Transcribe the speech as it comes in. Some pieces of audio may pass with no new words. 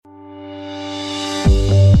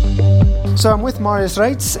So I'm with Marius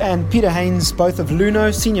Reitz and Peter Haynes, both of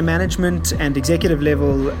Luno, senior management and executive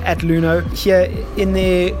level at Luno, here in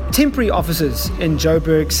their temporary offices in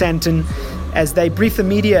Joburg, Sandton, as they brief the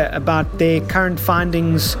media about their current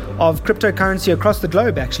findings of cryptocurrency across the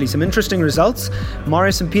globe, actually. Some interesting results.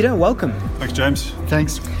 Marius and Peter, welcome. Thanks, James.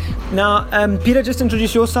 Thanks. Now, Peter, just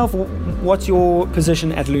introduce yourself. What's your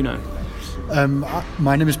position at Luno?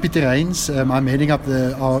 My name is Peter Haynes. I'm heading up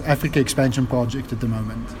our Africa expansion project at the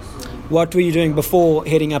moment. What were you doing before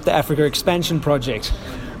heading up the Africa expansion project?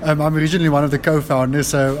 I'm originally one of the co-founders,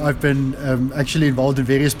 so I've been actually involved in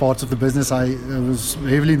various parts of the business. I was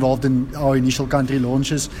heavily involved in our initial country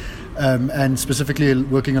launches and specifically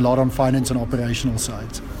working a lot on finance and operational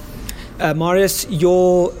sides. Marius,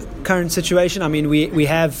 your current situation, I mean, we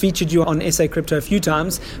have featured you on SA Crypto a few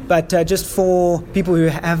times, but just for people who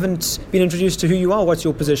haven't been introduced to who you are, what's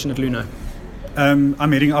your position at Luno?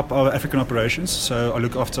 I'm heading up our African operations, so I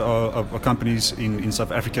look after our companies in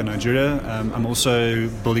South Africa and Nigeria. I'm also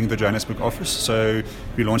building the Johannesburg office, so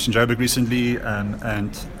we launched in Joburg recently,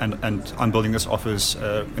 and I'm building this office,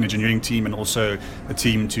 an engineering team and also a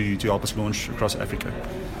team to help us launch across Africa.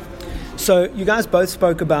 So you guys both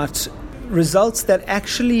spoke about results that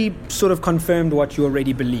actually sort of confirmed what you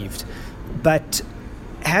already believed, but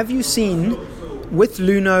have you seen with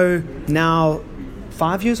Luno now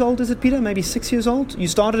 5 years old, is it, Peter? Maybe 6 years old? You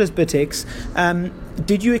started as BitX.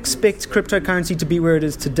 Did you expect cryptocurrency to be where it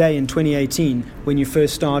is today in 2018 when you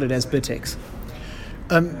first started as BitX?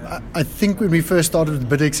 I think when we first started with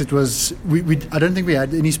BitX, it was I don't think we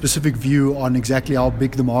had any specific view on exactly how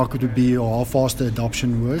big the market would be or how fast the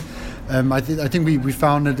adoption would. I think we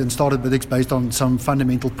founded and started BitX based on some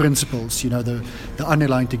fundamental principles. You know, the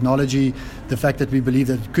underlying technology, the fact that we believe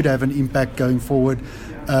that it could have an impact going forward.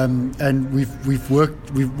 And we've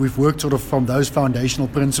worked sort of from those foundational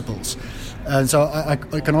principles, and so I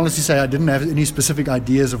can honestly say I didn't have any specific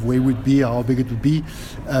ideas of where we'd be, how big it would be.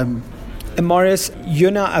 And Marius,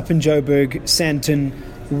 you're now up in Joburg, Sandton.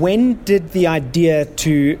 When did the idea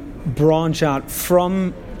to branch out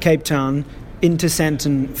from Cape Town into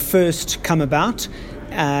Sandton first come about,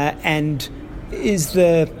 and is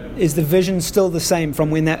the vision still the same from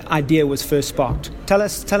when that idea was first sparked? Tell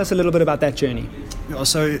us a little bit about that journey. Yeah,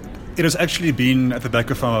 so it has actually been at the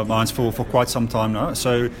back of our minds for quite some time now.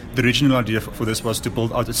 So the original idea for this was to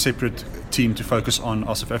build out a separate team to focus on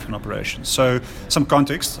our South African operations. So some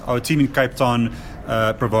context, our team in Cape Town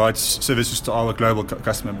provides services to our global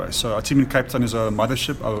customer base. So our team in Cape Town is our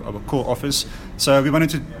mothership, our core office. So we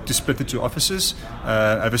wanted to split the two offices,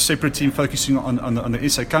 have a separate team focusing on the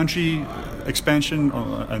SA country expansion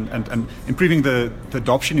and improving the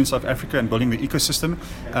adoption in South Africa and building the ecosystem,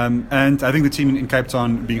 and having the team in Cape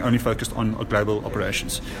Town being only focused on our global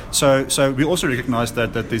operations. So we also recognize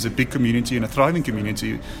that there's a big community and a thriving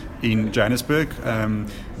community in Johannesburg.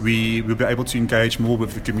 We will be able to engage more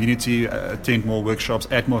with the community, attend more workshops,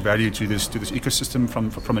 add more value to this ecosystem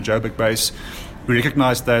from a Joburg base. We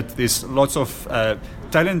recognize that there's lots of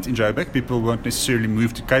talent in Joburg. People won't necessarily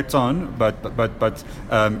move to Cape Town, but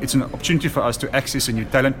it's an opportunity for us to access a new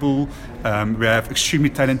talent pool. We have extremely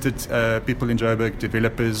talented people in Joburg,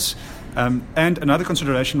 developers. And another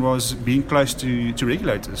consideration was being close to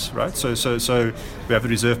regulators, right? So we have the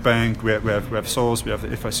Reserve Bank, we have SARS, we have the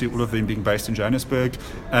FIC, all of them being based in Johannesburg.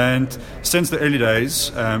 And since the early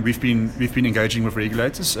days, we've been engaging with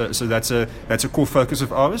regulators. So that's a core focus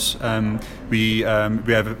of ours. We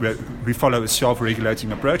follow a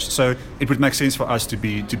self-regulating approach. So it would make sense for us to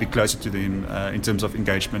be closer to them in terms of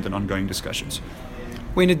engagement and ongoing discussions.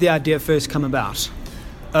 When did the idea first come about?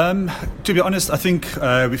 To be honest, I think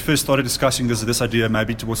we first started discussing this idea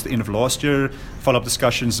maybe towards the end of last year, follow-up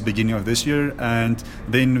discussions at the beginning of this year, and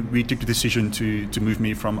then we took the decision to move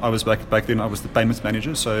me from, I was back then I was the payments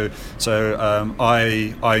manager, so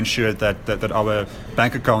I ensured that our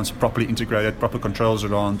bank accounts are properly integrated, proper controls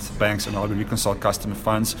around banks and how we reconcile customer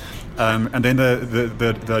funds, and then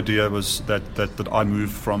the idea was that I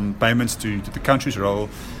moved from payments to the country's role.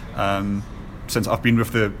 Since I've been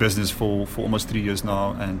with the business for almost 3 years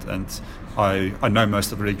now, and I know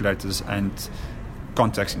most of the regulators and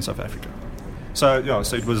contacts in South Africa. So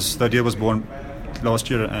the idea was born last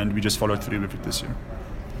year, and we just followed through with it this year.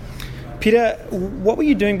 Peter, what were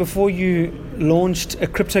you doing before you launched a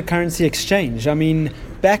cryptocurrency exchange? I mean,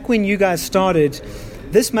 back when you guys started,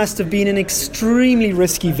 this must have been an extremely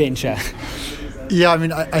risky venture. Yeah, I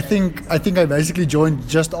mean, I think I basically joined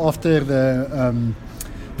just after the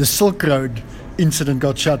Silk Road incident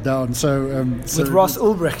got shut down. So with Ross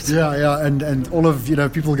Ulbricht. Yeah, and all of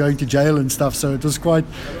people going to jail and stuff. So it was quite.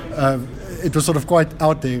 it was sort of quite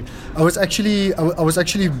out there. I was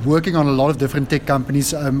actually working on a lot of different tech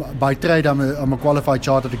companies. By trade, I'm a qualified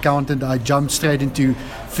chartered accountant. I jumped straight into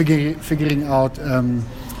figuring out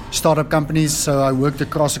startup companies. So I worked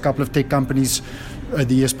across a couple of tech companies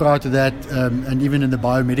the years prior to that, and even in the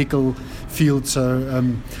biomedical field.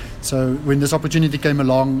 So when this opportunity came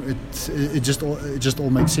along, it just all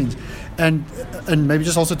makes sense. And maybe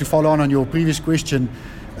just also to follow on your previous question,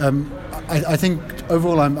 I think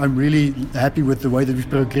overall I'm really happy with the way that we've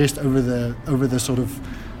progressed over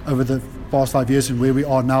the past 5 years and where we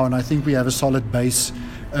are now. And I think we have a solid base.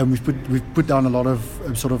 We've put down a lot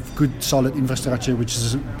of sort of good solid infrastructure, which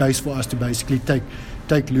is a base for us to basically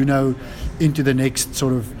take Luno into the next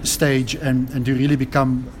sort of stage and to really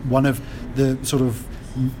become one of the sort of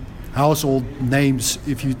household names.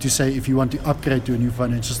 If you want to upgrade to a new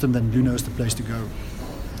financial system, then Luno is the place to go.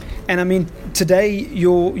 And I mean, today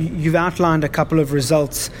you've outlined a couple of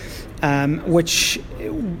results, which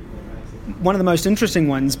one of the most interesting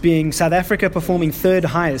ones being South Africa performing third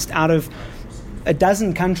highest out of a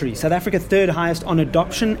dozen countries. South Africa third highest on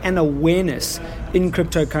adoption and awareness in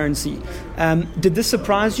cryptocurrency. Did this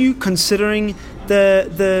surprise you, considering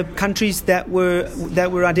the countries that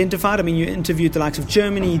were identified? I mean, you interviewed the likes of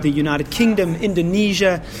Germany, the United Kingdom,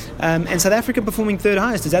 Indonesia, and South Africa performing third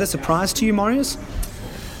highest. Is that a surprise to you, Marius?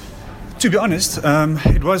 To be honest,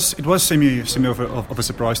 it was semi of a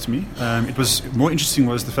surprise to me. It was more interesting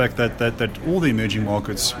was the fact that all the emerging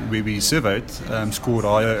markets where we surveyed scored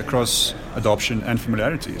higher across adoption and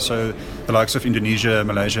familiarity. So the likes of Indonesia,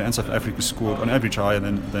 Malaysia, and South Africa scored on average higher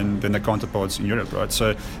than their counterparts in Europe, right?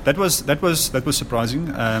 So that was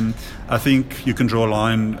surprising. I think you can draw a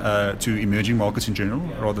line to emerging markets in general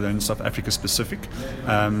rather than South Africa specific.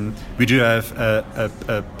 We do have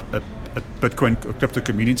a Bitcoin crypto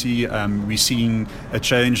community. We're seeing a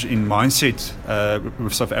change in mindset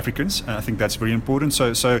with South Africans. I think that's very important.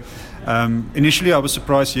 So initially I was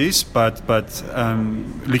surprised, yes, but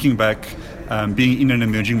looking back, being in an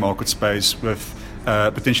emerging market space with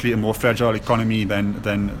potentially a more fragile economy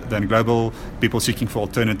than global, people seeking for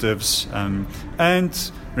alternatives,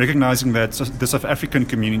 and recognizing that the South African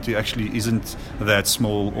community actually isn't that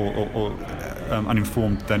small or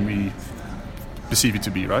uninformed than we perceive it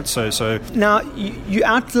to be, right? So now you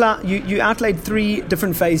outlaid three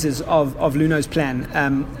different phases of Luno's plan: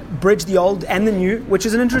 bridge the old and the new, which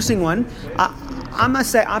is an interesting one. I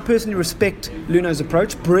must say, I personally respect Luno's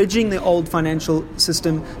approach, bridging the old financial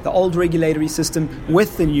system, the old regulatory system,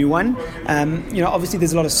 with the new one. Obviously,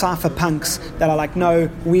 there's a lot of cypherpunks that are like, no,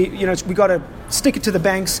 we got to stick it to the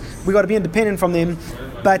banks, we got to be independent from them.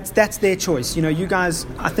 But that's their choice. You guys,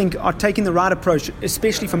 I think, are taking the right approach,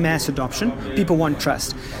 especially for mass adoption. People want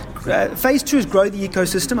trust. Phase 2 is grow the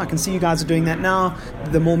ecosystem. I can see you guys are doing that now.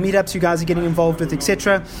 The more meetups you guys are getting involved with,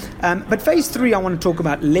 etc. But phase 3, I want to talk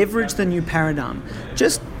about leverage the new paradigm.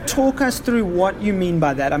 Just talk us through what you mean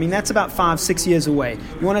by that. I mean, that's about 5-6 years away.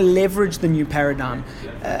 You want to leverage the new paradigm.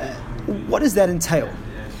 What does that entail?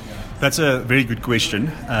 That's a very good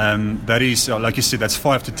question. That is, like you said, that's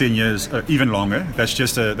 5 to 10 years, even longer. That's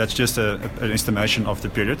just an estimation of the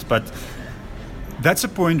period. But that's a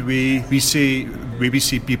point where we see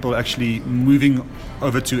people actually moving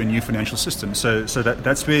over to a new financial system. So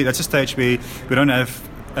that's a stage where we don't have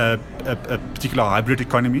a particular hybrid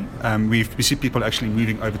economy. We see people actually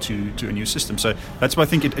moving over to a new system. So that's why I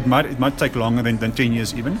think it might take longer than 10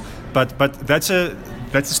 years even. But that's a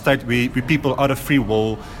state where people out of free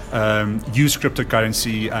will use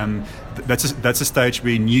cryptocurrency. That's a stage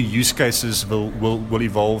where new use cases will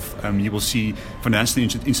evolve. You will see financial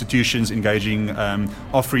institutions engaging,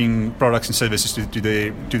 offering products and services to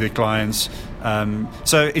their clients.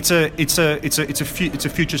 So it's a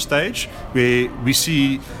future stage where we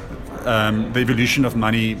see the evolution of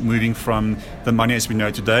money moving from the money as we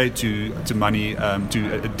know today to money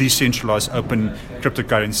to a decentralized open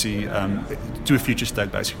cryptocurrency to a future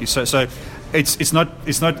state basically. So it's not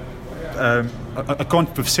I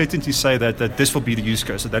can't with certainty say that this will be the use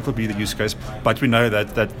case, that will be the use case, but we know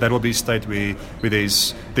that will be a state where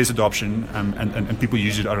there's adoption and people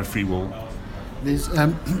use it out of free will.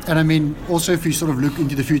 And I mean, also if you sort of look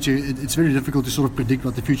into the future, it's very difficult to sort of predict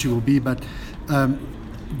what the future will be, but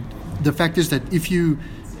the fact is that if you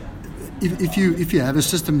have a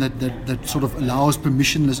system that sort of allows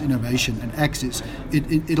permissionless innovation and access,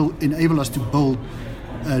 it'll enable us to build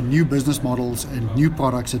new business models and new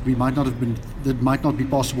products that might not be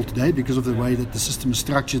possible today because of the way that the system is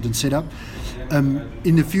structured and set up.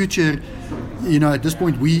 In the future, at this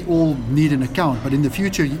point we all need an account, but in the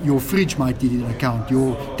future your fridge might need an account,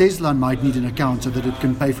 your Tesla might need an account so that it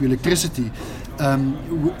can pay for electricity.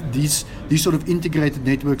 these sort of integrated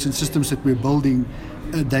networks and systems that we're building,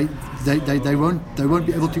 they won't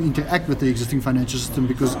be able to interact with the existing financial system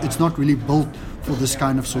because it's not really built for this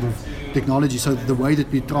kind of sort of technology. So the way that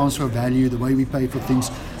we transfer value, the way we pay for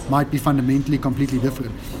things, might be fundamentally completely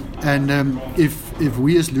different. And if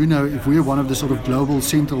we as Luno, if we're one of the sort of global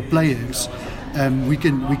central players, we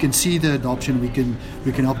can see the adoption. We can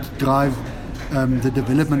help to drive the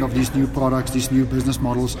development of these new products, these new business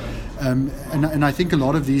models, and I think a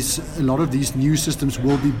lot of these new systems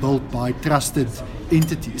will be built by trusted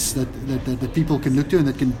entities that people can look to and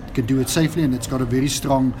that can do it safely, and it's got a very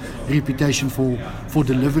strong reputation for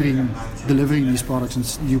delivering these products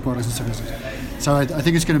and new products and services. So I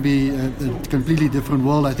think it's going to be a completely different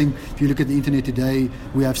world. I think if you look at the internet today,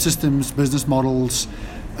 we have systems, business models,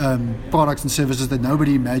 products and services that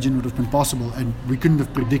nobody imagined would have been possible, and we couldn't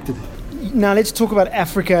have predicted it. Now let's talk about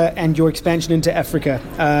Africa and your expansion into Africa.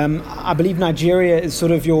 I believe Nigeria is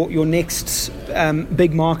sort of your next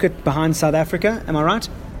big market behind South Africa. Am I right?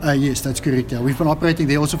 Yes, that's correct. Yeah. We've been operating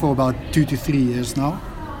there also for about 2 to 3 years now.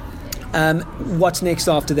 What's next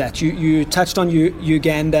after that? You touched on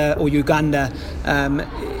Uganda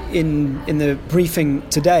in the briefing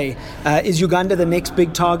today. Is Uganda the next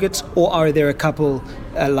big target, or are there a couple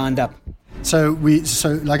lined up? So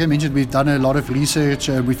like I mentioned, we've done a lot of research.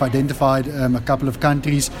 We've identified a couple of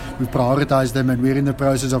countries. We've prioritized them, and we're in the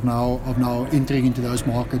process of now entering into those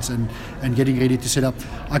markets and getting ready to set up.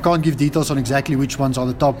 I can't give details on exactly which ones are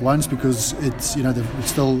the top ones because it's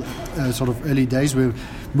still sort of early days. We're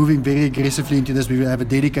moving very aggressively into this. We have a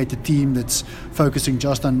dedicated team that's focusing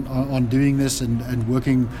just on doing this and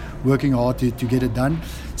working hard to get it done.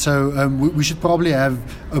 So we should probably have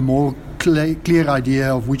a more clear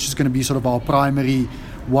idea of which is going to be sort of our primary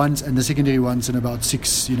ones and the secondary ones in about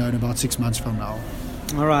 6 months from now.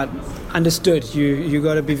 All right, understood. You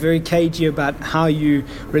got to be very cagey about how you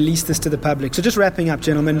release this to the public. So just wrapping up,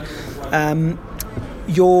 gentlemen,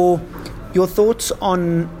 your thoughts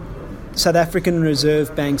on South African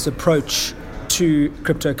Reserve Bank's approach to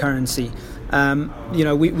cryptocurrency.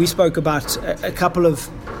 We spoke about a couple of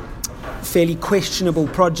fairly questionable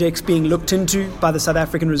projects being looked into by the South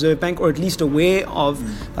African Reserve Bank, or at least aware of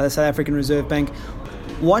by the South African Reserve Bank.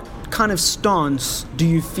 What kind of stance do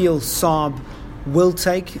you feel SARB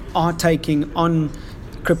are taking on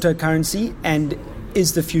cryptocurrency, and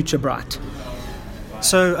is the future bright?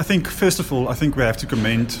 So I think, first of all, we have to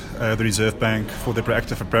commend the Reserve Bank for the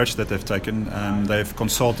proactive approach that they've taken. They've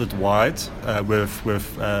consulted wide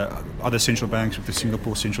with other central banks, with the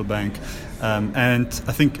Singapore Central Bank. And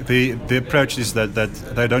I think the approach is that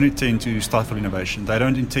they don't intend to stifle innovation. They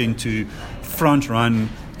don't intend to front-run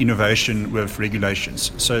innovation with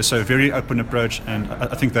regulations. So a very open approach, and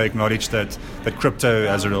I think they acknowledge that crypto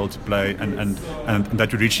has a role to play and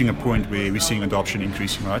that we're reaching a point where we're seeing adoption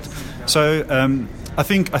increasing, right? So I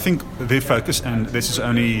think their focus, and this is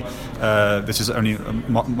only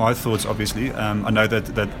my thoughts, obviously. I know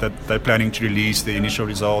that they're planning to release the initial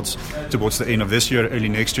results towards the end of this year, early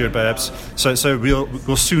next year, perhaps. So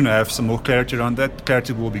we'll soon have some more clarity around that.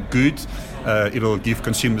 Clarity will be good. It'll give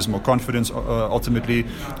consumers more confidence ultimately.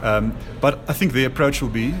 But I think the approach will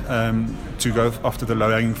be to go after the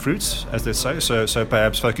low-hanging fruits, as they say. So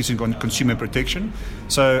perhaps focusing on consumer protection.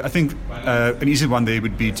 So I think an easy one there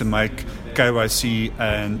would be to make KYC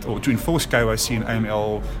or to enforce KYC and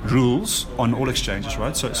AML rules on all exchanges,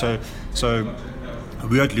 right? So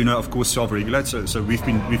we at Luno, of course, self-regulate. So we've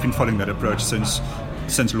been following that approach since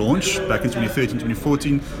launch back in 2013,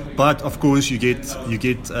 2014. But of course, you get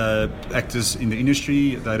actors in the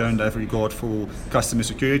industry. They don't have regard for customer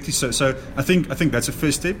security. So I think that's a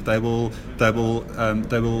first step. They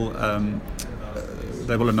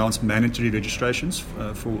will announce mandatory registrations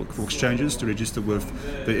for exchanges to register with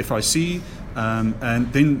the FIC,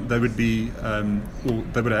 and then they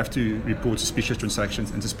would have to report suspicious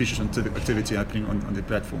transactions and suspicious activity happening on their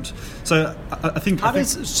platforms. So I think.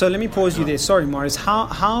 So let me pause you there. Sorry, Maurice.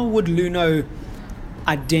 How would Luno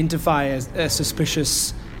identify a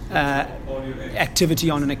suspicious activity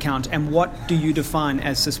on an account, and what do you define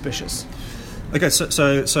as suspicious? Okay, so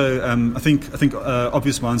I think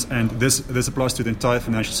obvious ones, and this applies to the entire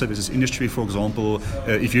financial services industry. For example,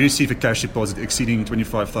 if you receive a cash deposit exceeding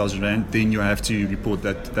 25,000 rand, then you have to report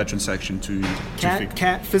that transaction to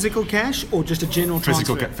physical cash or just a general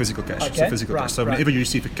transfer? Physical cash. Okay. Cash. So whenever you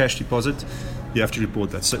receive a cash deposit, you have to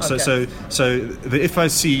report that. So the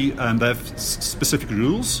FIC, they have specific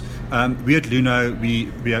rules. We at Luno,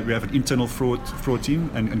 we have an internal fraud team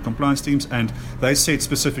and compliance teams, and they set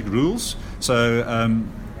specific rules. So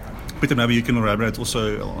Peter, maybe you can elaborate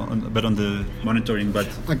also a bit on the monitoring, but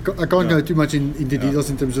I can't go too much into details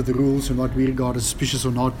in terms of the rules and what we regard as suspicious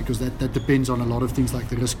or not, because that depends on a lot of things like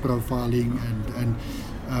the risk profiling and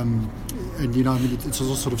it's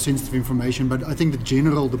also sort of sensitive information. But I think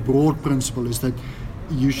the broad principle is that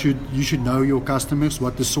you should know your customers,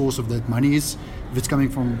 what the source of that money is. If it's coming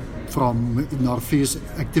from nefarious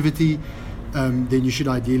activity, then you should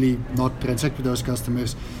ideally not transact with those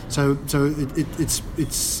customers. So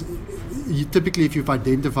it's typically, if you've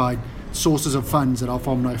identified sources of funds that are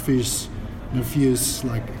from nefarious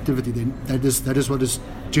like activity, then that is what is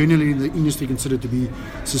generally in the industry considered to be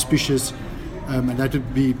suspicious, and that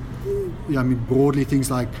would be broadly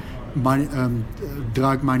things like money,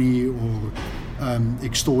 drug money, or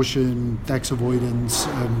extortion, tax avoidance,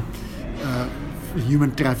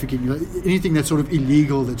 human trafficking, anything that's sort of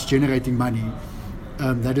illegal that's generating money.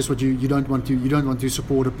 That is what you don't want to. You don't want to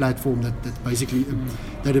support a platform that basically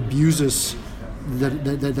that abuses,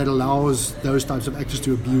 that allows those types of actors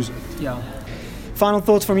to abuse it. Yeah. Final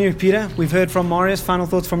thoughts from you, Peter. We've heard from Marius. Final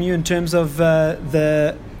thoughts from you in terms of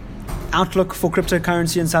the outlook for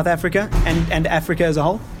cryptocurrency in South Africa and Africa as a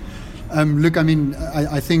whole. Look,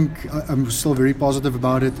 I think I'm still very positive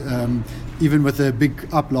about it. Even with a big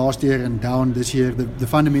up last year and down this year, the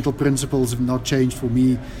fundamental principles have not changed for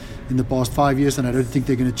me in the past 5 years, and I don't think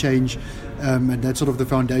they're going to change. And that's sort of the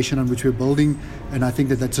foundation on which we're building. And I think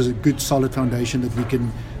that's a good, solid foundation that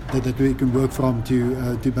we can work from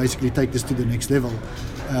to basically take this to the next level.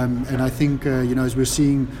 And I think as we're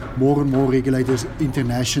seeing more and more regulators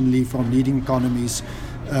internationally from leading economies,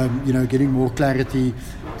 getting more clarity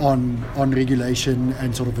on regulation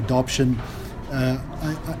and sort of adoption,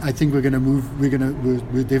 I think we're going to move.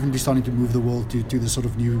 We're definitely starting to move the world to this sort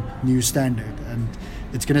of new standard, and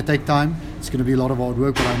it's going to take time. It's going to be a lot of hard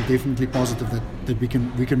work, but I'm definitely positive that we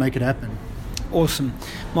can make it happen. Awesome,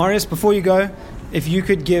 Marius. Before you go, if you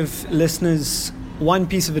could give listeners one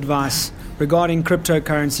piece of advice regarding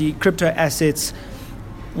cryptocurrency, crypto assets,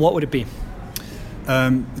 what would it be?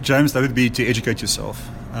 James, that would be to educate yourself.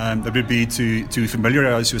 That would be to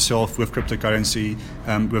familiarize yourself with cryptocurrency,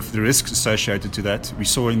 with the risks associated to that. We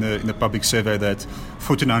saw in the public survey that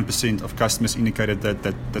 49% of customers indicated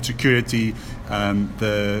that security,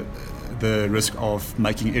 the risk of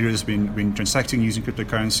making errors when transacting using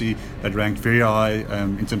cryptocurrency, that ranked very high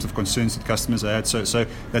in terms of concerns that customers had. So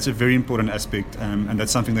that's a very important aspect, and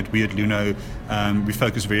that's something that we at Luno we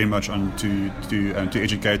focus very much on to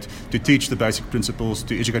educate, to teach the basic principles,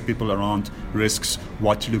 to educate people around risks,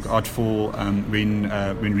 what to look out for when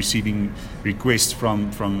receiving requests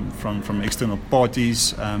from external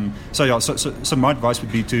parties. So my advice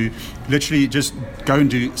would be to literally just go and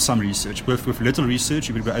do some research. With little research,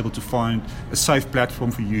 you will be able to find a safe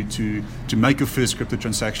platform for you to make your first crypto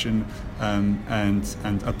transaction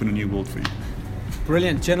and open a new world for you.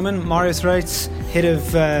 Brilliant, gentlemen. Marius Reitz, head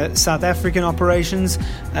of South African operations.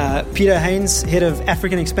 Peter Haynes, head of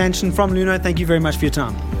African expansion from Luno. Thank you very much for your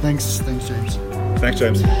time. Thanks, James. Thanks,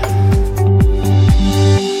 James.